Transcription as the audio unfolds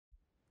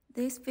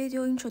This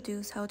video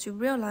introduces how to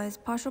realize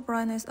partial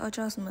brightness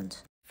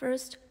adjustment.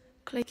 First,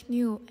 click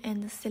New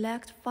and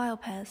select File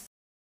Path.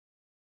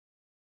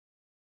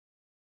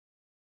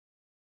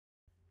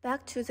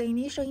 Back to the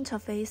initial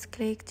interface,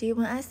 click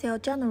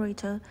D1ICL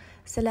Generator,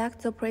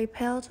 select the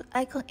prepared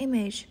icon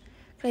image.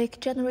 Click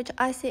Generate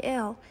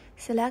ICL,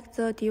 select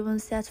the D1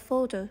 set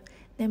folder,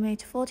 name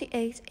it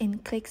 48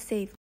 and click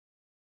Save.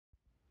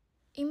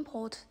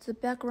 Import the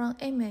background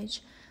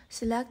image,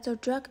 select the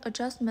drag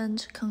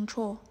adjustment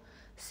control.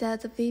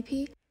 Set the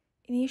VP,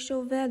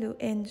 initial value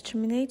and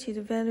terminated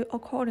value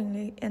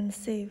accordingly and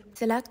save.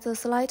 Select the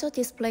slider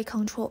display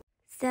control.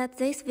 Set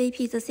this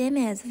VP the same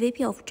as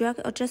VP of drag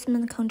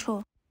adjustment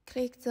control.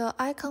 Click the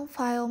icon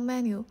file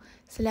menu.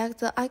 Select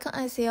the icon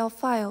ICL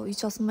file you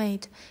just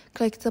made.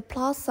 Click the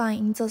plus sign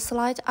in the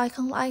slide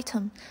icon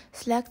item.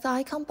 Select the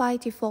icon by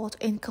default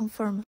and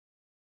confirm.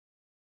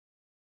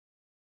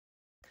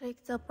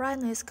 Click the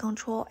brightness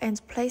control and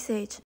place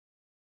it.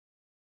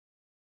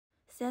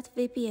 Set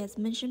VP as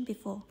mentioned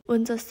before.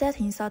 When the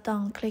settings are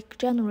done, click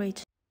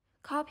Generate.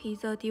 Copy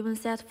the D1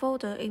 set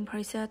folder in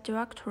preset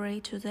directory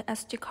to the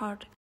SD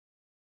card.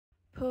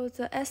 Put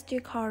the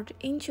SD card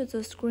into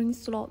the screen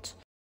slot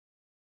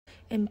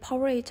and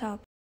power it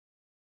up.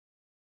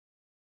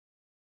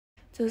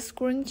 The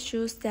screen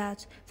shows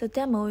that the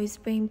demo is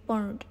being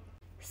burned.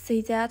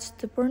 See that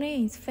the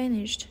burning is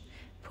finished.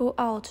 Pull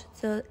out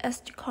the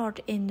SD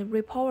card and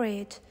repower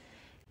it.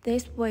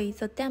 This way,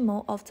 the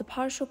demo of the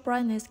partial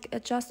brightness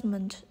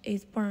adjustment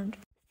is burned.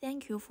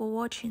 Thank you for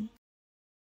watching.